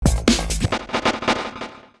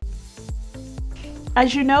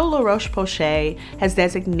As you know, La Roche-Posay has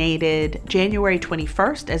designated January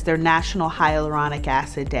 21st as their National Hyaluronic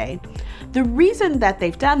Acid Day. The reason that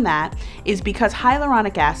they've done that is because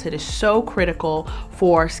hyaluronic acid is so critical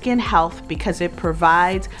for skin health because it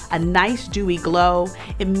provides a nice dewy glow,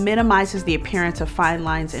 it minimizes the appearance of fine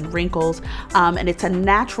lines and wrinkles, and it's a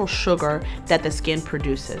natural sugar that the skin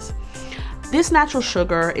produces. This natural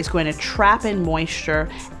sugar is going to trap in moisture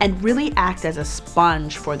and really act as a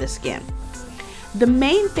sponge for the skin. The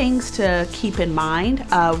main things to keep in mind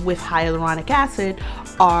with hyaluronic acid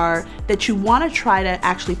are that you want to try to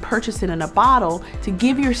actually purchase it in a bottle to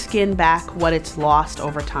give your skin back what it's lost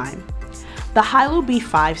over time. The Hyalo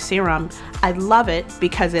B5 serum, I love it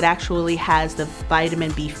because it actually has the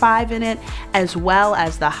vitamin B5 in it as well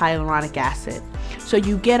as the hyaluronic acid. So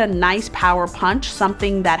you get a nice power punch,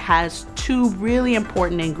 something that has two really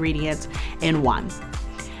important ingredients in one.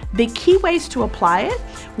 The key ways to apply it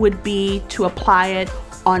would be to apply it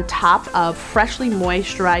on top of freshly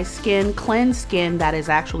moisturized skin, cleansed skin that is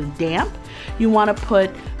actually damp. You want to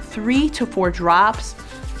put 3 to 4 drops,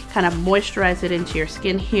 kind of moisturize it into your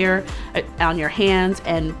skin here on your hands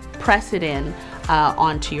and press it in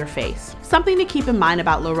onto your face. Something to keep in mind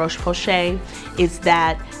about La Roche-Posay is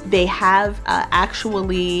that they have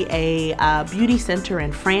actually a beauty center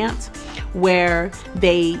in France where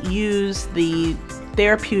they use the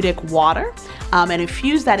therapeutic water and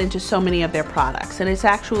infuse that into so many of their products, and it's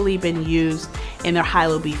actually been used in their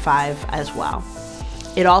Hyalo B5 as well.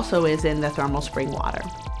 It also is in the thermal spring water.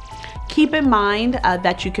 Keep in mind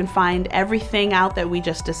that you can find everything out that we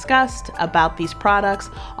just discussed about these products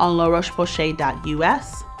on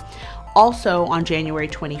larocheposay.us. Also on January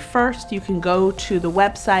 21st, you can go to the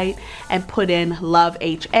website and put in Love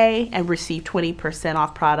HA and receive 20%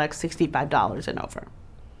 off products $65 and over.